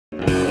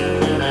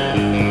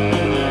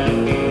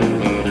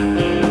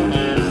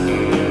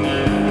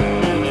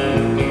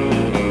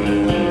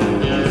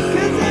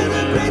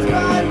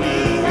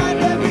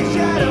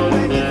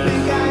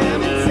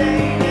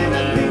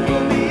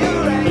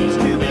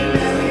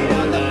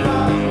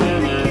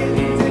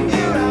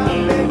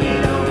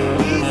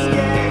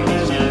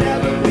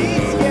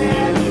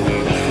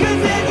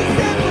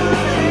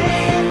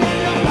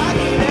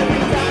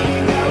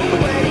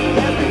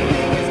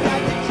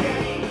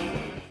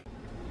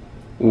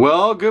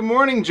Well, good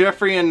morning,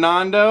 Jeffrey and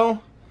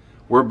Nando.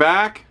 We're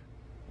back.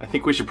 I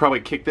think we should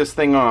probably kick this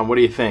thing on. What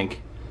do you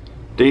think?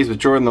 Daze with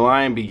Jordan the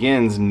Lion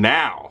begins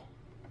now.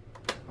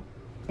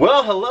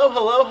 Well,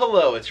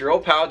 hello. It's your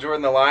old pal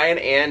Jordan the Lion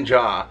and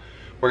Jaw.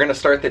 We're gonna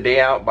start the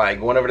day out by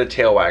going over to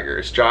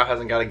Tailwaggers. Jaw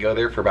hasn't got to go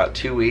there for about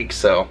 2 weeks,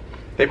 so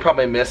they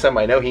probably miss him.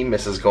 I know he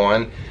misses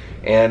going.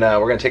 And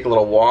we're gonna take a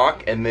little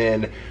walk, and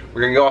then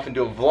we're gonna go off and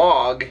do a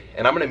vlog,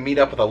 and I'm gonna meet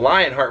up with a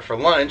Lionheart for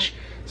lunch,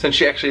 since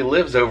she actually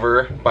lives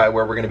over by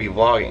where we're gonna be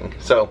vlogging.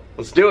 So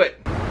let's do it.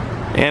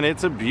 And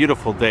it's a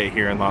beautiful day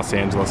here in Los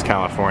Angeles,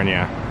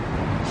 California.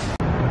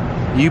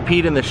 You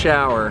peed in the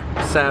shower,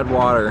 sad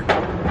water.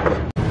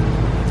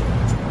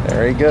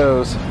 There he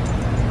goes.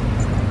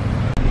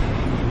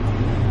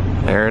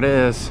 There it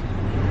is.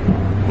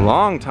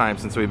 Long time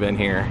since we've been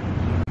here.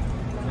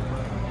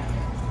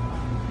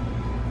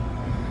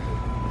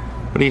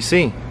 What do you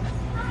see?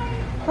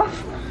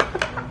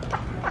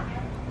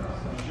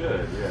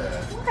 Good, yeah.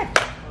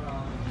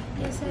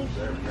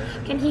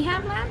 Can he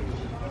have that?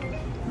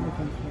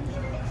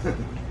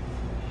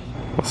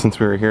 Well, since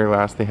we were here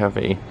last, they have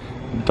a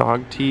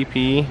dog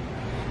teepee,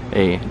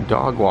 a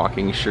dog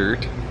walking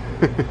shirt,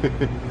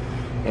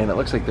 and it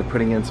looks like they're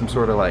putting in some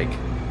sort of like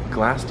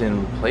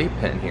glassed-in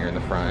playpen here in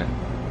the front,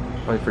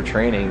 probably for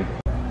training.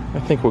 I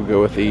think we'll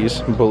go with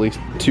these bully,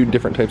 2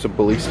 different types of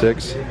bully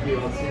sticks.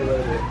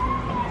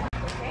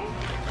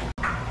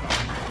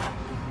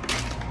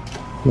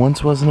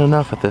 Once wasn't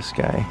enough with this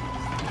guy.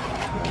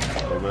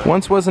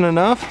 Once wasn't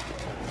enough?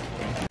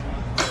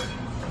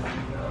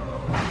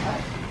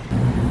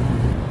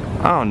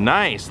 Oh,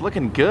 nice,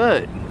 looking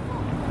good.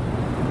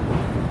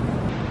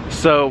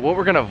 So what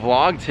we're gonna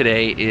vlog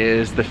today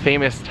is the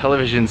famous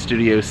television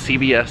studio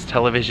CBS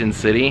Television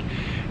City,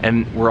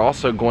 and we're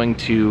also going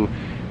to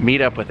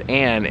meet up with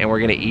Ann, and we're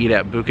gonna eat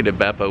at Buca di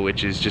Beppo,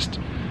 which is just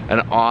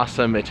an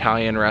awesome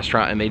Italian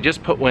restaurant, and they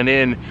just put one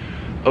in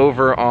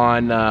over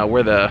on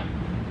where the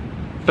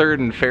 3rd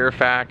and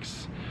Fairfax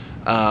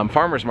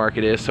farmers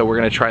market is, so we're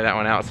gonna try that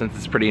one out since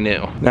it's pretty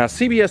new. Now,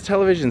 CBS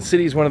Television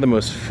City is one of the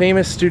most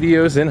famous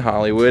studios in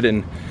Hollywood,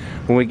 and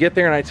when we get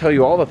there and I tell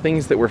you all the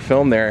things that were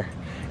filmed there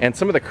and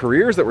some of the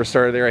careers that were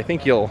started there, I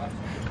think you'll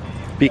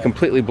be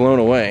completely blown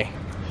away.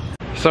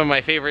 Some of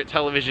my favorite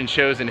television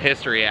shows in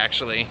history,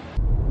 actually.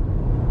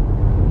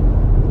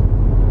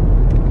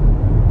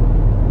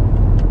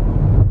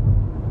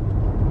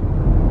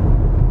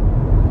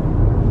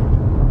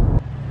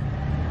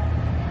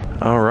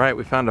 All right,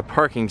 we found a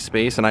parking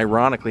space, and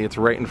ironically, it's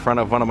right in front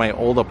of one of my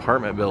old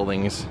apartment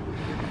buildings.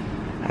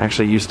 I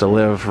actually used to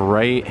live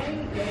right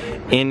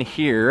in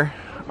here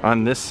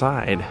on this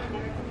side.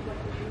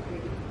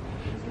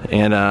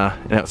 And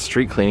it's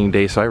street cleaning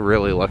day, so I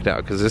really lucked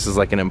out because this is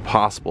like an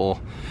impossible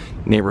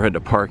neighborhood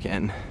to park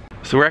in.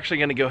 So we're actually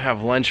gonna go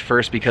have lunch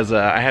first because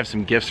I have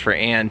some gifts for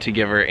Ann to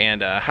give her,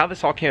 and how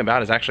this all came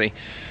about is actually,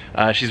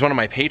 she's one of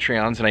my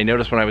Patreons, and I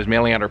noticed when I was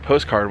mailing out her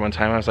postcard one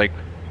time, I was like,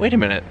 wait a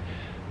minute,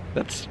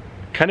 that's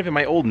kind of in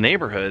my old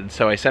neighborhood.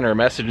 So I sent her a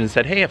message and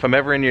said, hey, if I'm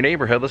ever in your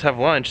neighborhood, let's have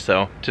lunch.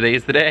 So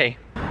today's the day.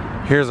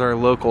 Here's our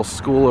local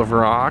School of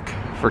Rock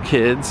for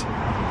kids.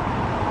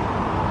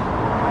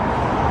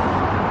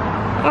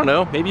 I don't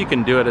know, maybe you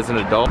can do it as an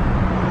adult.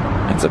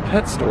 It's a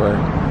pet store.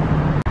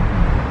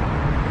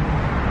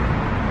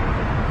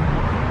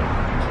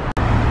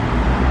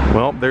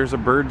 Well, there's a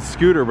Bird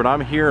scooter, but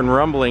I'm hearing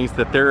rumblings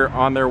that they're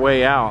on their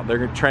way out.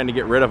 They're trying to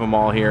get rid of them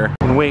all here.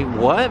 And wait,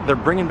 what? They're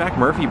bringing back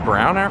Murphy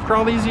Brown after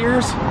all these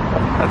years?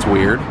 That's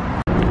weird.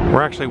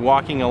 We're actually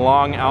walking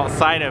along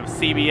outside of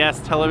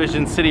CBS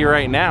Television City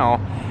right now,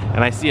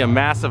 and I see a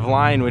massive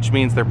line, which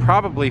means they're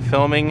probably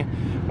filming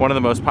one of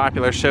the most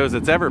popular shows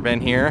that's ever been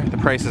here, The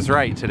Price is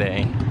Right,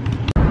 today.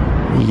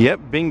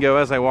 Yep, bingo.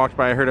 As I walked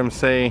by, I heard him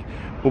say,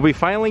 we'll be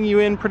filing you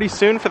in pretty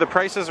soon for The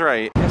Price is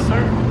Right. Yes, sir.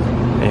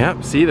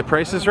 Yep, see, The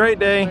Price is Right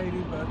day.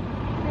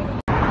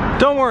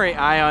 Don't worry,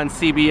 Eye on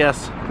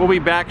CBS. We'll be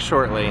back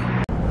shortly.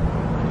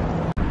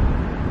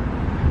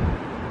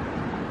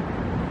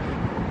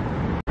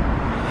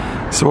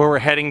 So where we're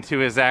heading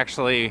to is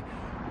actually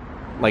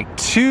like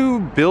 2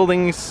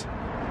 buildings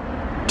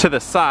to the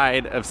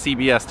side of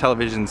CBS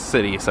Television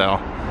City, so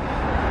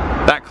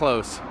that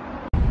close.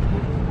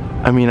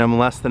 I mean, I'm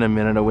less than a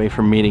minute away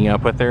from meeting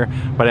up with her,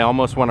 but I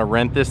almost want to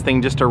rent this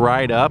thing just to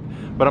ride up,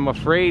 but I'm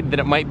afraid that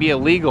it might be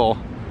illegal.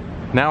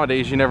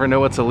 Nowadays, you never know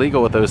what's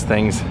illegal with those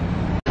things.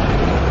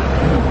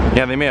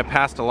 Yeah, they may have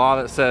passed a law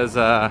that says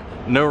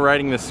no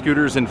riding the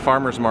scooters in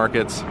farmers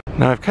markets.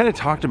 Now, I've kind of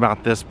talked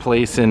about this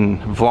place in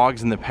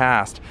vlogs in the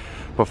past.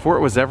 Before it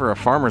was ever a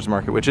farmer's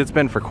market, which it's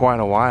been for quite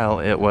a while,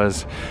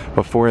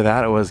 before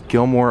that it was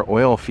Gilmore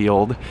Oil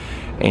Field,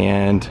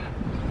 and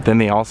then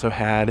they also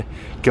had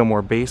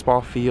Gilmore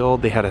Baseball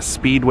Field. They had a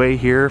speedway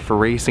here for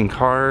racing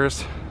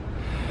cars.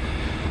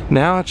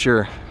 Now it's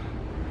your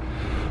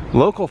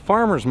local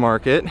farmer's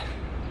market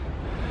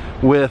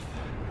with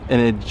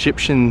an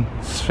Egyptian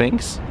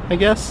Sphinx, I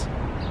guess.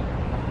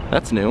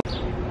 That's new.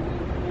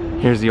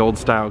 Here's the old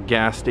style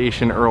gas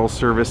station, Earl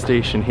service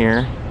station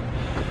here.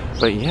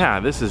 But yeah,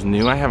 this is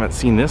new. I haven't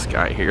seen this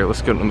guy here.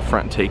 Let's go to the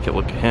front and take a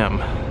look at him.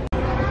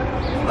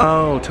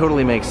 Oh,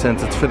 totally makes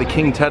sense. It's for the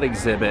King Tut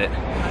exhibit,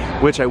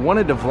 which I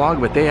wanted to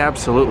vlog, but they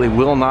absolutely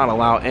will not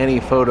allow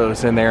any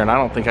photos in there, and I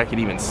don't think I could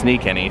even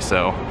sneak any,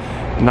 so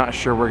I'm not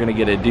sure we're gonna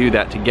get to do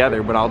that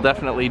together, but I'll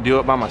definitely do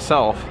it by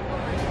myself.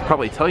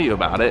 Probably tell you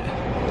about it.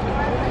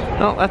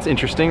 Well, that's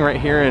interesting,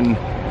 right here in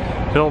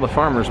the middle of the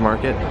farmer's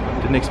market.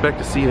 Didn't expect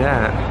to see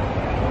that.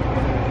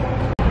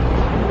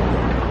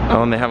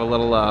 Oh, and they have a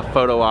little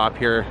photo op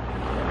here.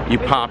 You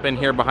pop in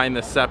here behind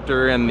the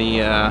scepter and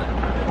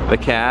the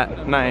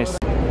cat. Nice.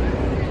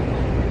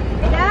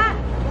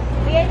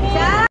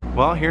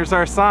 Well, here's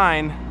our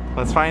sign.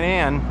 Let's find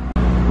Ann.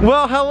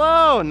 Well,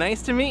 hello.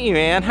 Nice to meet you,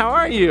 Ann. How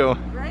are you?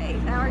 Great.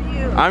 How are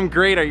you? I'm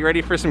great. Are you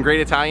ready for some great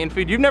Italian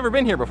food? You've never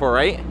been here before,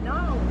 right?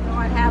 No,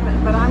 I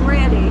haven't, but I'm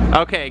ready.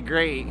 Okay,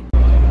 great.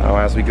 Oh,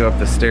 as we go up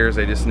the stairs,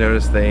 I just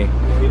noticed they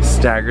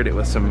staggered it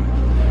with some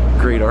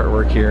great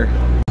artwork here.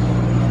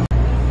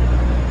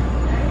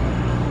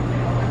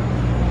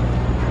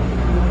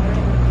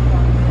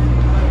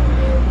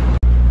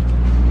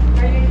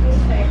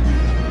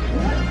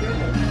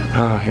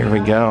 Oh, here we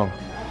go.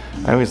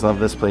 I always love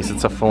this place.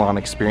 It's a full-on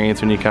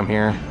experience when you come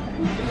here.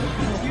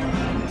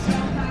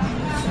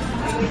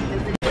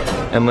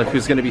 And look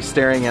who's gonna be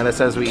staring at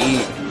us as we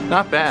eat.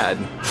 Not bad.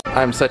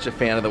 I'm such a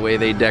fan of the way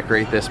they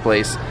decorate this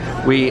place.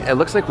 It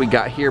looks like we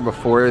got here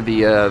before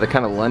the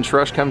kind of lunch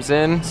rush comes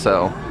in,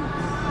 so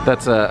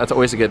that's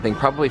always a good thing.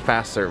 Probably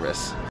fast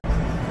service.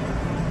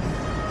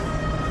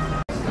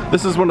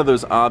 This is one of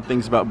those odd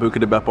things about Buca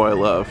di Beppo I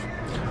love.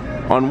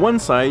 On one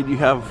side you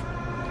have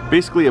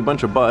basically a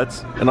bunch of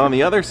butts, and on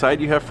the other side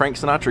you have Frank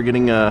Sinatra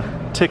getting a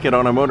ticket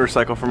on a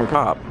motorcycle from a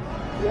cop.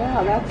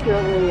 Yeah, that's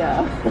really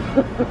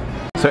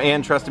So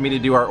Ann trusted me to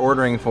do our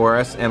ordering for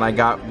us, and I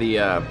got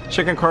the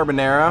chicken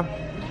carbonara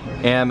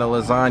and the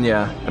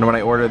lasagna. And when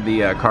I ordered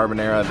the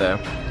carbonara,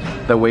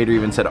 the waiter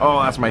even said,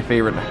 "Oh, that's my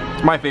favorite."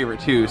 It's my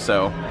favorite too,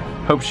 so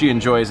hope she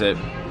enjoys it.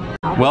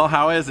 Well,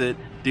 how is it?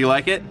 Do you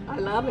like it? I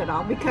love it.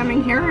 I'll be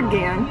coming here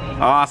again.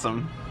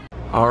 Awesome.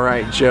 All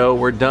right, Joe,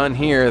 we're done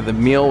here. The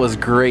meal was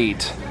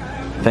great.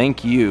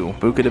 Thank you,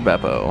 Buca di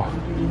Beppo.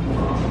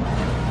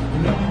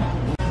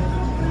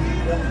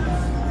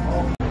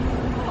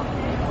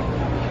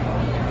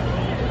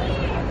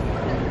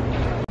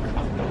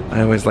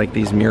 I always like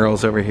these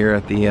murals over here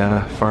at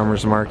the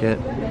farmer's market.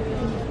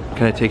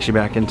 Kind of takes you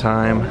back in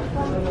time.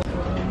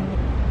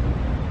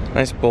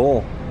 Nice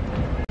bowl.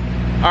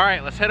 All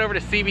right, let's head over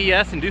to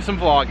CBS and do some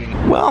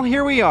vlogging. Well,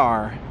 here we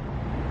are.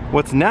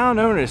 What's now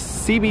known as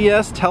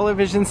CBS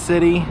Television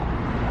City,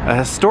 a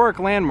historic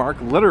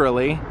landmark,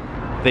 literally.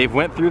 They've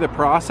went through the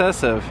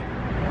process of,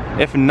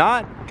 if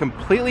not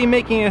completely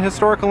making a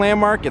historical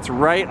landmark, it's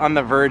right on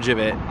the verge of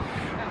it.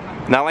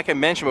 Now, like I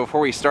mentioned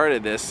before we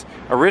started this,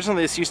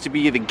 originally this used to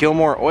be the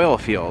Gilmore oil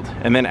field,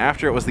 and then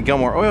after it was the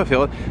Gilmore oil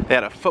field, they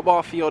had a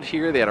football field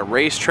here, they had a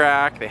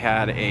racetrack, they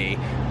had a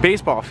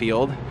baseball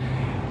field,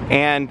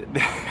 and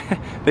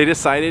they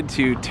decided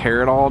to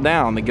tear it all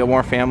down. The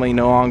Gilmore family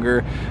no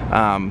longer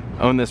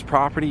owned this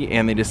property,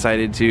 and they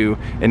decided to,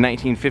 in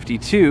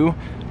 1952,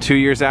 2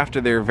 years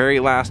after their very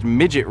last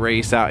midget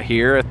race out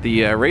here at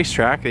the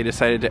racetrack, they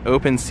decided to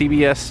open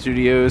CBS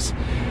studios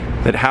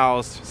that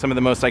housed some of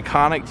the most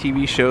iconic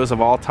TV shows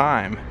of all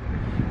time.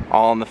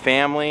 All in the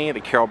Family, The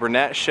Carol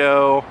Burnett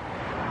Show,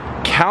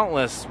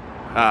 countless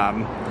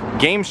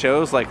game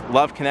shows like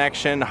Love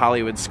Connection,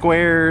 Hollywood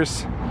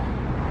Squares.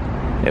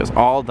 It was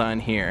all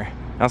done here.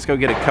 Now let's go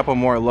get a couple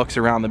more looks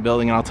around the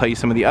building, and I'll tell you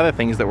some of the other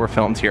things that were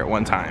filmed here at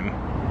one time.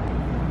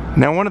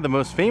 Now, one of the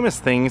most famous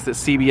things that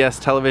CBS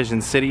Television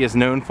City is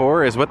known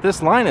for is what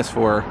this line is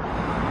for.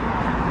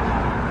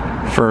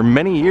 For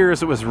many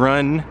years it was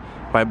run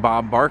by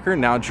Bob Barker,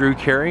 now Drew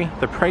Carey.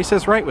 The Price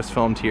is Right was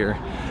filmed here,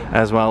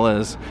 as well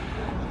as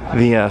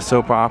the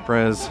soap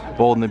operas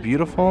Bold and the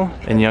Beautiful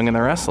and Young and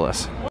the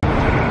Restless.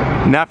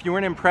 Now, if you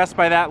weren't impressed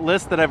by that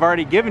list that I've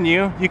already given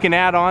you, you can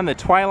add on the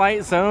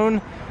Twilight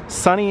Zone,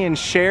 Sonny and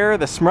Cher,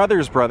 the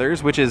Smothers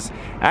Brothers, which is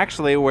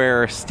actually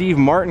where Steve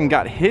Martin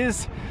got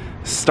his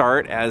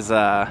start as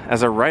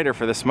a writer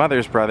for the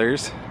Smothers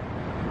Brothers.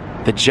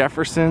 The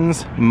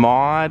Jeffersons,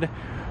 Maude,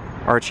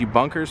 Archie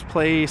Bunker's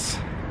Place.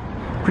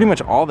 Pretty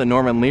much all the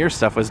Norman Lear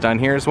stuff was done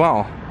here as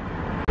well.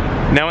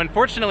 Now,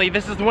 unfortunately,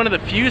 this is one of the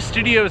few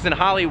studios in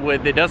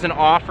Hollywood that doesn't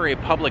offer a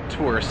public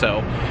tour,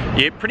 so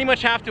you pretty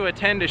much have to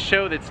attend a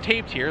show that's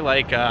taped here,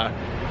 like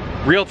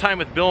Real Time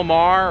with Bill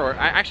Maher, or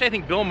actually I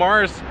think Bill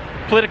Maher's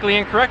Politically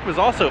Incorrect was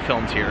also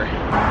filmed here.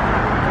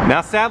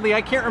 Now, sadly,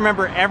 I can't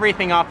remember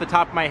everything off the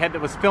top of my head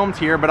that was filmed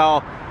here, but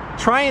I'll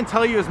try and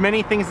tell you as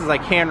many things as I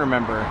can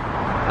remember.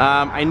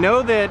 I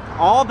know that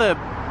all the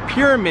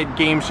pyramid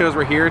game shows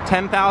were here,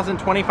 $10,000,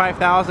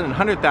 $25,000, and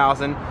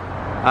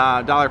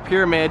 $100,000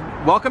 pyramid.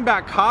 Welcome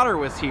Back, Kotter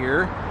was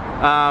here.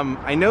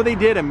 I know they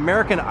did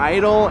American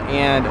Idol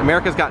and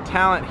America's Got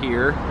Talent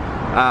here.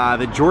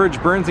 The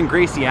George Burns and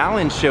Gracie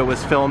Allen show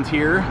was filmed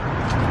here.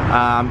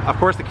 Of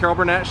course, the Carol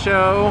Burnett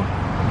Show,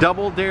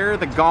 Double Dare,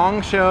 The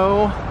Gong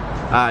Show,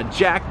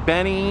 Jack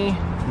Benny,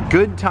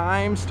 Good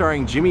Times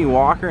starring Jimmy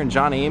Walker and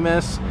John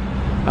Amos.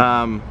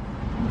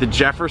 The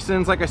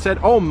Jeffersons, like I said.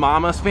 Oh,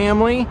 Mama's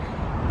Family.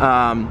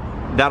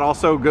 That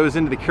also goes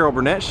into the Carol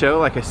Burnett Show.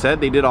 Like I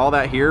said, they did all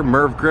that here.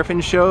 Merv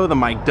Griffin Show, the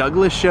Mike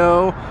Douglas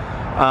Show,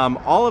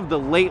 all of the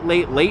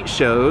late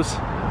shows.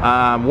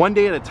 One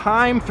Day at a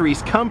Time,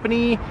 Three's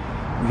Company,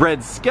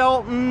 Red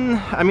Skelton.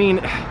 I mean,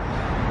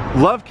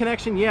 Love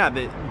Connection. Yeah,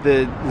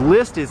 the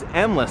list is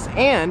endless.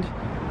 And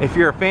if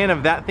you're a fan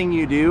of That Thing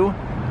You Do,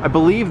 I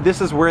believe this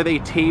is where they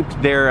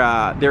taped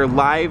their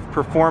live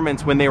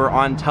performance when they were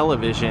on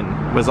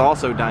television. Was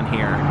also done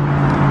here.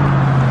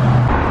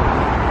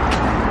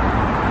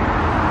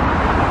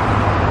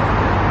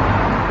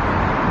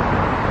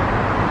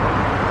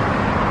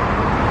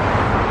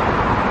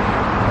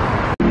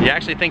 You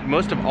actually think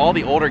most of all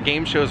the older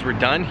game shows were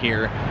done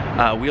here.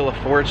 Wheel of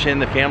Fortune,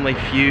 The Family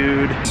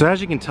Feud. So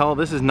as you can tell,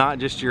 this is not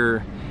just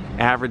your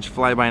average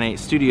fly-by-night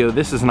studio.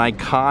 This is an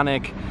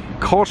iconic,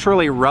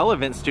 culturally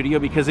relevant studio,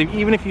 because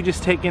even if you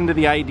just take into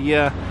the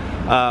idea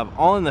of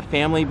All in the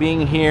Family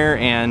being here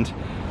and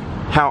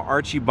how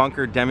Archie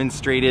Bunker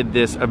demonstrated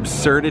this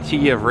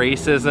absurdity of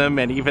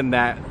racism, and even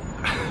that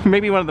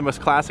maybe one of the most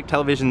classic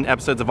television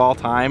episodes of all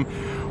time,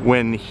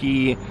 when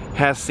he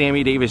has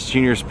Sammy Davis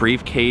Jr.'s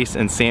briefcase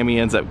and Sammy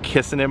ends up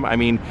kissing him. I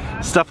mean,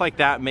 stuff like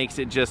that makes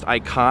it just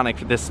iconic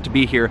for this to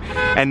be here.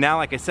 And now,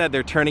 like I said,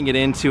 they're turning it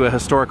into a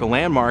historical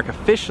landmark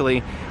officially,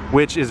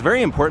 which is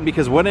very important,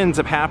 because what ends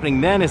up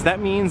happening then is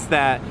that means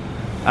that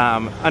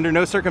under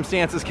no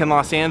circumstances can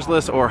Los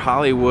Angeles or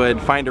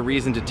Hollywood find a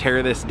reason to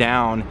tear this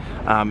down.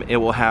 It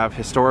will have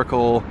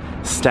historical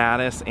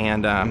status,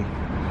 and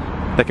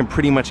that can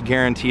pretty much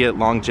guarantee it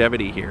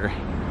longevity here.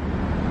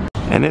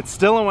 And it's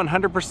still a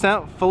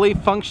 100% fully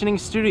functioning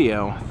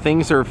studio.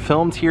 Things are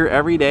filmed here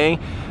every day.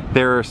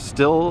 There are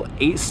still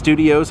 8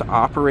 studios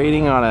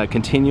operating on a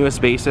continuous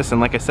basis, and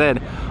like I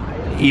said,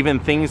 even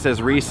things as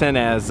recent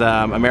as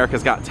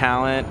America's Got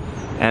Talent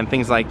and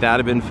things like that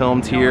have been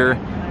filmed here.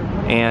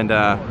 And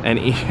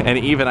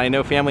even, I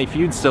know Family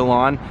Feud's still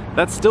on.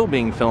 That's still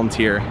being filmed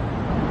here.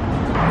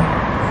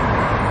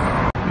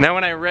 Now,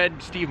 when I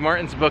read Steve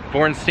Martin's book,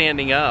 Born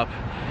Standing Up,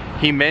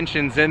 he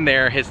mentions in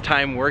there his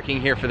time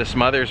working here for the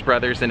Smothers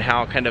Brothers and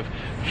how kind of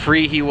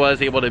free he was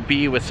able to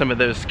be with some of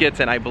those skits.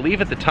 And I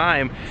believe at the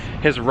time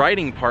his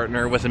writing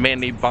partner was a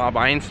man named Bob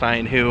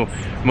Einstein, who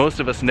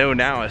most of us know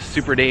now as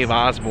Super Dave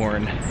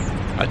Osborne.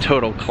 A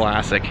total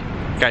classic.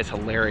 Guy's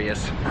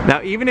hilarious.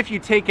 Now, even if you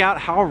take out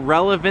how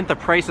relevant The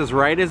Price is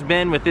Right has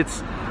been with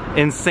its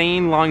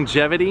insane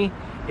longevity,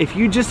 if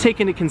you just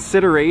take into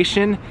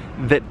consideration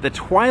that The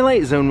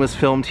Twilight Zone was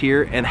filmed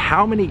here and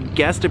how many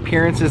guest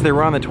appearances there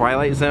were on The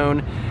Twilight Zone,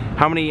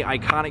 how many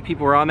iconic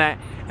people were on that,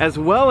 as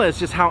well as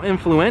just how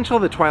influential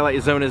The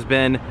Twilight Zone has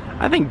been,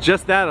 I think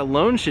just that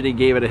alone should have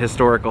gave it a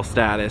historical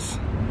status.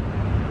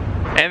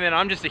 And then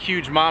I'm just a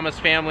huge Mama's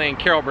Family and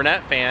Carol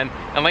Burnett fan,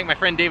 and like my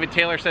friend David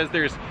Taylor says,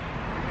 there's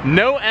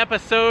no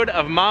episode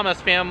of Mama's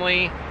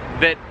Family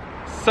that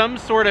some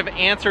sort of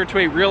answer to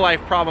a real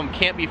life problem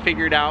can't be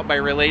figured out by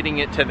relating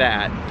it to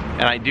that.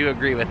 And I do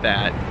agree with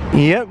that.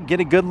 Yep, get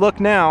a good look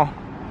now.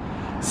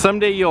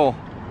 Someday you'll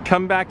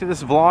come back to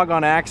this vlog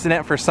on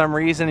accident for some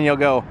reason and you'll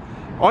go,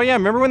 oh yeah,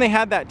 remember when they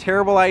had that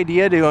terrible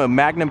idea to do a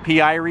Magnum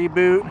PI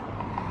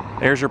reboot?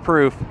 There's your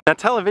proof. Now,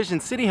 Television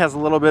City has a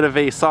little bit of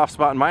a soft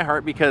spot in my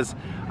heart, because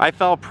I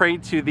fell prey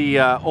to the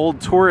old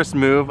tourist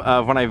move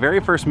of when I very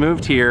first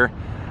moved here.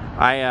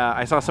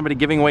 I saw somebody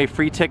giving away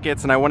free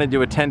tickets and I wanted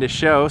to attend a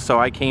show, so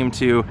I came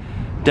to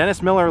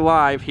Dennis Miller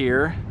Live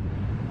here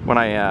when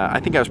I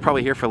think I was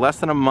probably here for less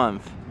than a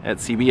month at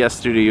CBS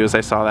Studios. I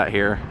saw that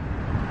here.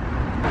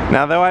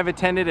 Now, though I've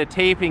attended a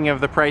taping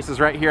of The Price is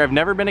Right here, I've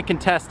never been a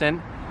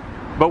contestant,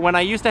 but when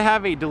I used to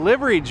have a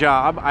delivery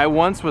job, I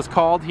once was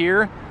called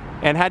here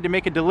and had to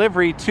make a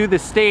delivery to the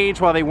stage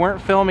while they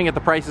weren't filming at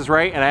The Price is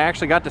Right, and I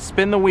actually got to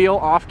spin the wheel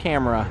off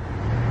camera.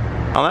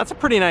 Oh, that's a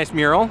pretty nice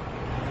mural.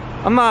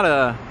 I'm not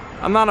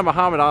a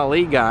Muhammad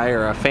Ali guy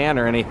or a fan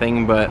or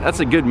anything, but that's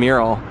a good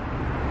mural.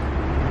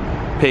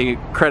 Pay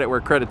credit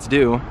where credit's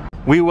due.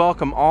 We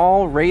welcome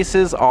all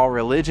races, all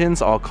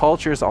religions, all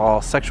cultures,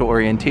 all sexual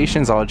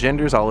orientations, all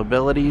genders, all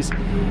abilities.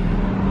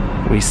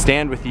 We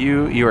stand with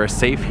you. You are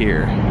safe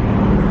here.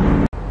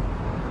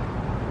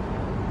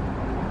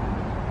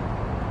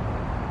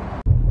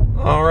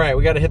 All right,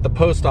 we got to hit the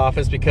post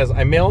office because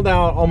I mailed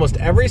out almost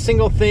every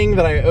single thing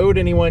that I owed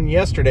anyone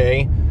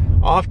yesterday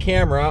off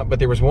camera, but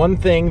there was one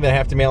thing that I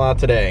have to mail out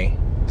today.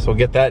 So we'll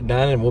get that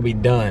done and we'll be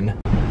done.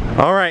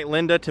 All right,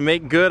 Linda, to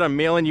make good, I'm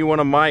mailing you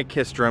one of my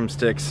Kiss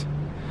drumsticks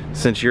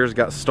since yours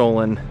got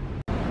stolen.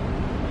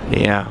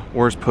 Yeah,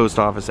 worst post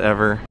office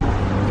ever.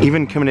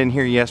 Even coming in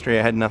here yesterday,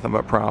 I had nothing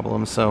but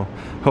problems, so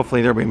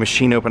hopefully there'll be a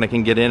machine open I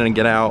can get in and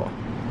get out.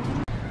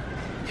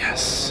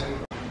 Yes.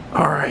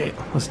 All right,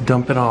 let's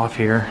dump it off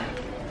here.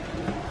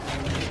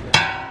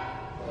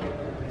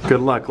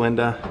 Good luck,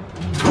 Linda.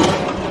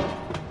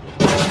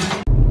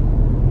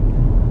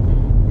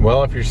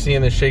 Well, if you're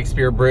seeing the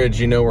Shakespeare Bridge,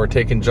 you know we're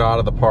taking Jaw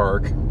to the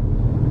park.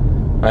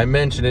 I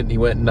mentioned it and he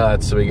went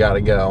nuts, so we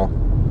gotta go.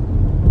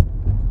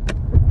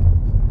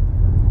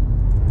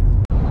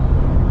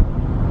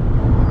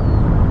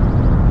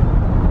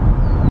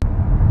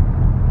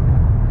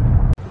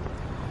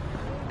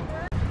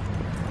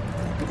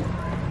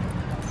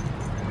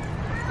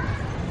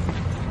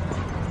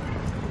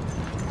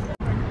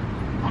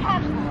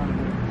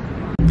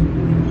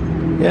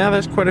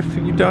 there's quite a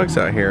few dogs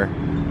out here.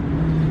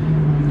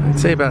 I'd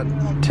say about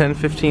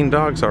 10-15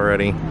 dogs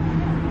already.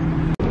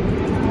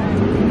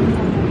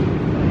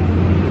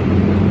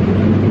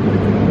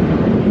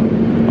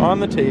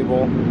 On the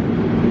table.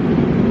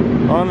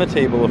 On the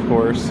table, of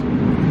course.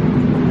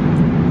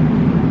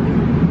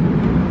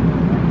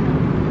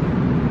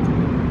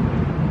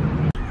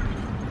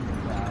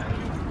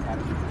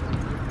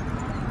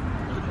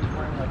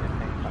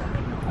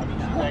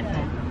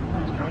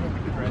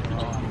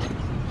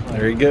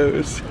 There he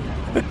goes.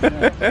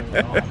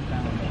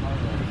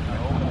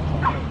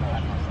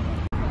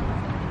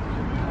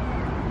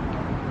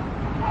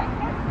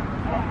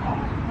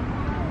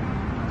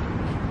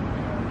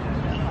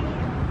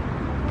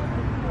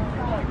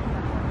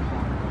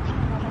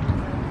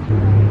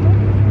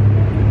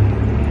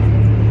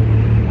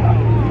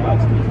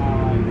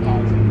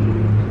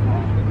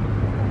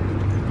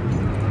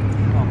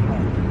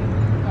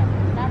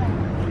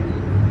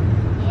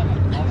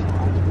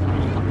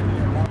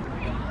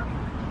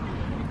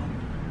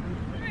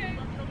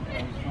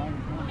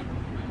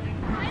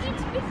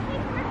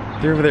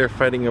 They're over there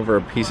fighting over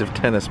a piece of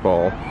tennis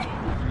ball.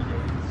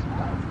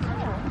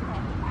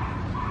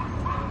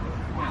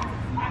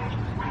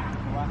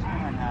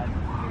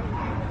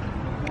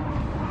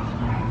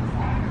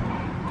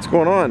 What's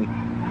going on?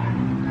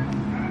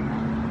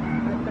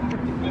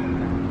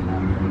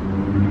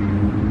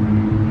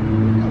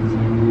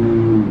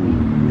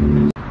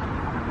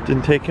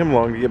 Didn't take him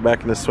long to get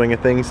back in the swing of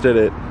things, did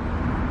it?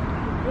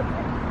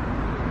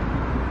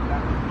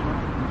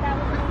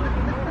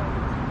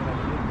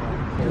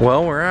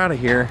 Well, we're out of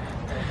here.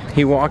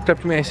 He walked up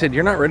to me, I said,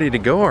 "You're not ready to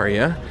go, are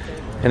you?"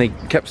 And he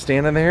kept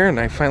standing there, and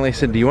I finally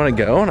said, "Do you want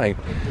to go?" And I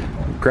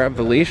grabbed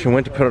the leash and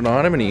went to put it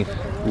on him, and he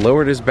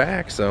lowered his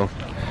back, so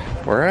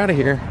we're out of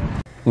here.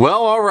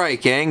 Well,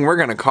 alright gang, we're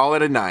gonna call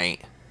it a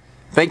night.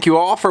 Thank you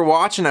all for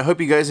watching. I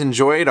hope you guys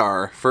enjoyed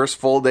our first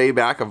full day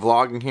back of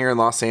vlogging here in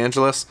Los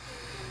Angeles.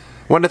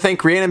 Want to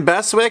thank Rhiannon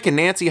Beswick and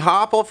Nancy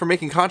Hopple for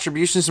making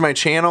contributions to my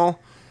channel.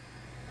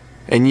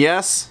 And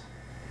yes,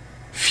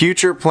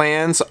 future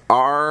plans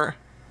are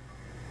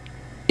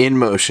in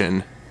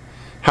motion.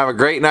 Have a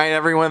great night,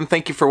 everyone.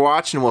 Thank you for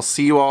watching. We'll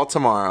see you all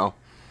tomorrow.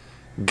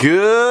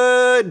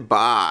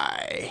 Goodbye.